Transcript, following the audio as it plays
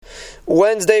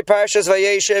Wednesday, Parshas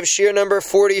Vayeshev, Shir number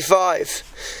 45.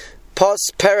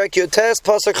 Perek Yotes,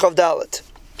 Pasuk Chav Dalet.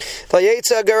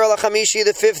 Vayetza Gerel HaChamishi,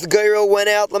 the fifth Gerel, went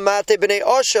out Lamate B'nei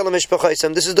Asher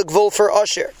L'Mishpachaisam. This is the Gvul for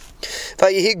Asher.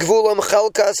 Vayihi Gvulam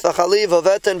Chelkas V'Chaliv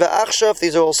V'Veten V'Achshaf.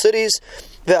 These are all cities.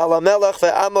 Ve'alamelech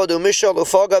ve'amod u'mishal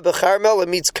u'faga b'Carmel. It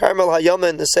meets Carmel Hayama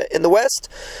in the west.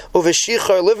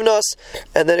 U'v'shichar Livnos,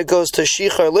 and then it goes to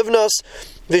Shichar Livnos.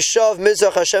 V'shav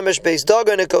Mizrach Hashemesh Beis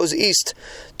Dagan. It goes east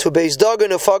to Beis Dagan.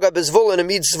 U'faga b'Zvulun. It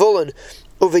meets Zvulun.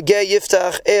 Uvegeh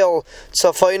Yiftach El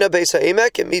Tzafayna Beis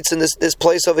HaEmek. It meets in this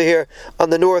place over here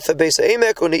on the north of Beis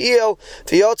HaEmek. U'Ne'il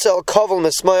V'yotzel Kavel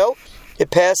Mismael. It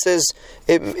passes.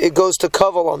 It goes to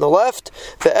Kavel on the left.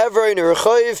 Ve'Evrein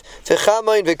Rechayiv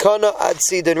Ve'Chamain Ve'Kana Ad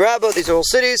Sidon Rabbah. These are all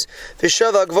cities.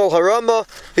 Ve'Shavak Vol Harama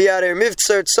Ve'Yader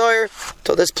Mivtzer Tzar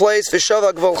to this place.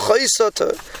 Ve'Shavak Vol Chaysa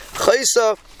to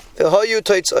Chaysa. It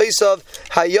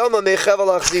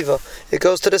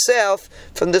goes to the south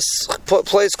from this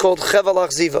place called Chevel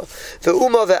Achziva.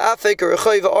 Ve'uma ve'afek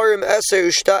rechayiv arim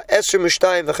eser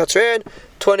mushtayim v'chatrein,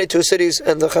 22 cities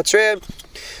and the chatrein.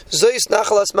 Zois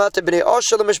nachalas mate b'nei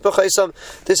Asher l'mishpachaisam.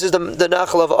 This is the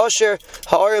nachal of Asher.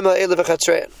 Ha'arim ha'ele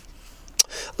v'chatrein.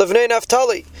 Livnei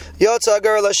Naftali, Yatza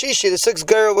Gerel Hashishi, the sixth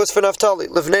Gerel was for Naftali.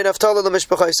 Livnei Naftali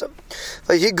l'mishpachaisam.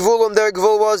 Vayi Gvulam, their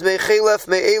Gvul was Me'chelef,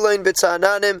 Me'elain,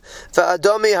 B'tzananim,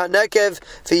 Va'adami, Hanekev,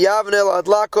 V'yavnel,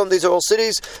 Adlakum. These are all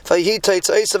cities. Vayi Taitz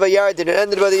Eisav Yardin, it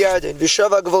ended by the Yardin.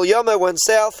 V'shava Gvul Yama went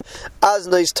south.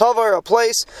 Aznais Tavar, a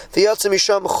place. V'yatza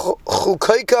Misham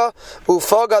Chukaika,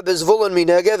 Ufaga B'Zvulun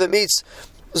Minegev. It meets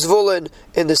Zvulun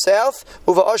in the south.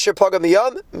 Uva Asher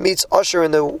Pagamiyam meets Asher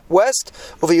in the west.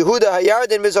 Uva Yehuda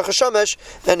Hayardin Mizrach Hashemesh,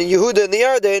 and Yehuda in the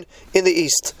Yarden in the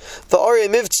east. The Ari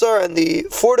Mivtzar and the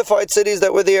fortified cities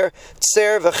that were there: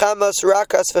 Tser v'Chamas,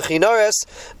 Rakas v'Chinares,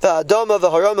 v'Adama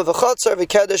v'Harama v'Chatzar,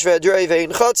 v'Kedesh v'Adrei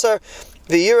v'Ein Chatzar.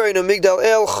 The Yirain of Migdal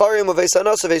El, Charim of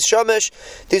Eisanas of Eishamesh.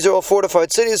 These are all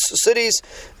fortified cities.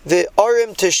 The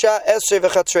Arim Tisha Esrei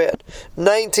v'Chatrein,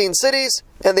 19 cities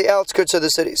and the outskirts of the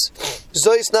cities.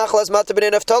 Zois Nachlas Mata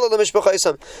b'nei Naftali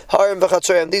l'mishpachaisam Harim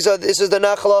v'Chatrein. This is the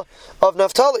Nachla of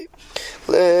Naftali.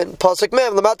 Pasuk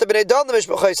Mem l'Mata b'nei Dan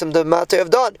l'mishpachaisam, the Mata of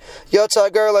Dan. Yatza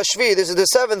Gerel Hashvi. This is the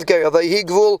seventh Gerel. Vayi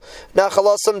Gvul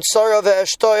Nachalasam Tzara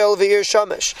ve'Eshtoyel v'Ir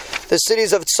Shamesh. The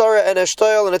cities of Tzara and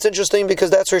Eshtoyel, and it's interesting because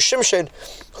that's where Shimshon,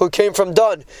 who came from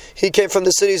Dan, he came from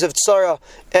the cities of Tzara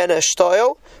and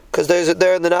Eshtoyel, because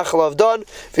they're in the Nachal of Dan.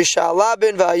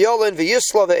 V'Shalabin, V'Ayolin,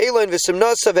 V'Yisla, V'Elin,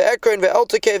 V'Simnasa, V'Ekron,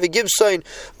 V'Elteke, V'Gibsoin,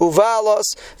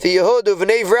 Uvalos, V'Yehud,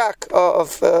 V'Nei Brak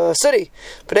of city.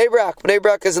 B'nei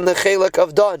Brak is in the Chelek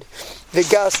of Dan.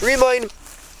 V'Gas Rimain,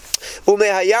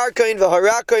 Umehayarkain,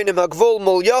 V'Harakain, Imagvul,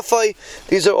 Mul Yafai.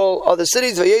 These are all other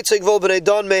cities. V'Yetzeg Vol B'nei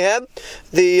Dan Mehem.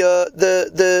 The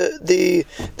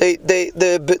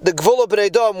Gvul of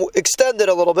B'nei Dan extended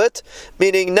a little bit,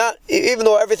 meaning not, even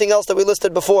though everything else that we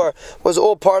listed before was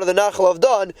all part of the Nachal of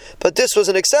Dan, but this was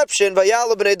an exception.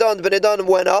 V'Yalu B'nei Dan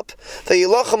went up.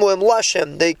 V'Yilachamu Im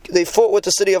Lashem. They fought with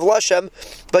the city of Lashem.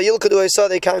 V'Yilkadu Esau,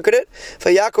 they conquered it.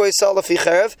 V'Yaku Esau Lefi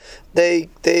Cherev. They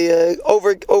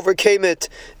overcame it.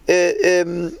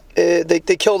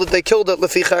 They killed it. They killed it.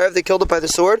 Lefi Charev. They killed it by the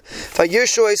sword.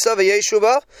 Vayishu Esav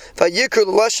Yeshuba. Vayikru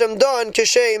Lashem Dan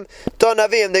Kishem Dan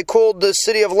Avim. They called the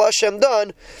city of Lashem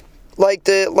Dan like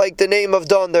the name of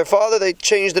Dan, their father. They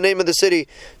changed the name of the city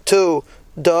to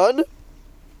Dan.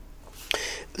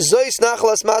 Zois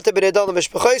Nachlas Mata b'nei Dan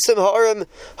l'mishpachaisam ha'arim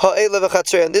ha'ele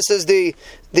v'chatrein. This is the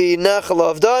Nachal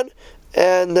of Dan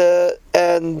and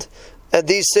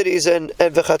these cities and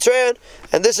v'chatrein,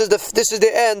 and this is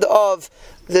the end of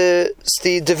the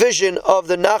division of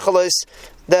the Nachalos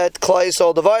that Klal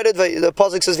Yisrael divided. The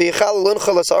pasuk says v'yichal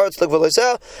l'nchal ha'aretz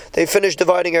l'gvul. They finished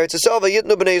dividing Eretz Yisrael.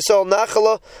 V'yitnu b'nei Yisrael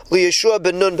nachala liYeshua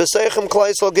ben Nun b'seichem. Klal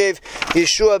Yisrael gave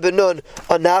Yeshua ben Nun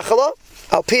a nachala.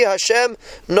 Al pi Hashem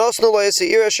nosnu lo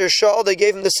yisir asher sha'al. They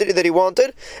gave him the city that he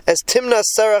wanted, as Timnath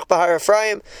Serach b'Har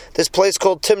Ephraim. This place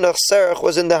called Timnath Serach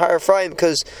was in the Har Ephraim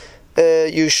because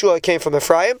Yeshua came from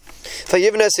Ephraim.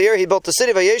 Vayivnei Seir, he built the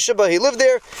city. Vayesheba, he lived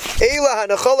there. Eila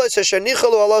hanachalos asher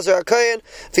nichalu Elazar HaKohen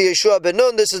v'Yeshua ben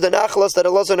Nun. This is the nachalos that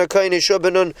Elazar HaKohen Yeshua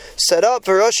ben Nun set up.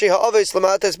 V'Rashi ha'aves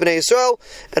l'mates b'nei Yisrael,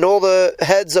 and all the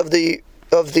heads of the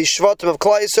Shvatim of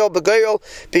Klal Yisrael, B'Geirol,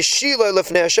 B'Shiloi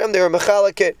Lifnei Hashem, they were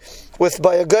mechalakit with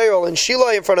by a Geirol and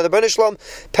Shiloi in front of the Ben Ishlam,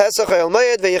 Pesach Ha'el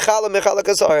Mayed, V'Yechala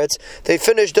Mechalakas Haaretz. They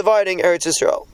finished dividing Eretz Yisrael.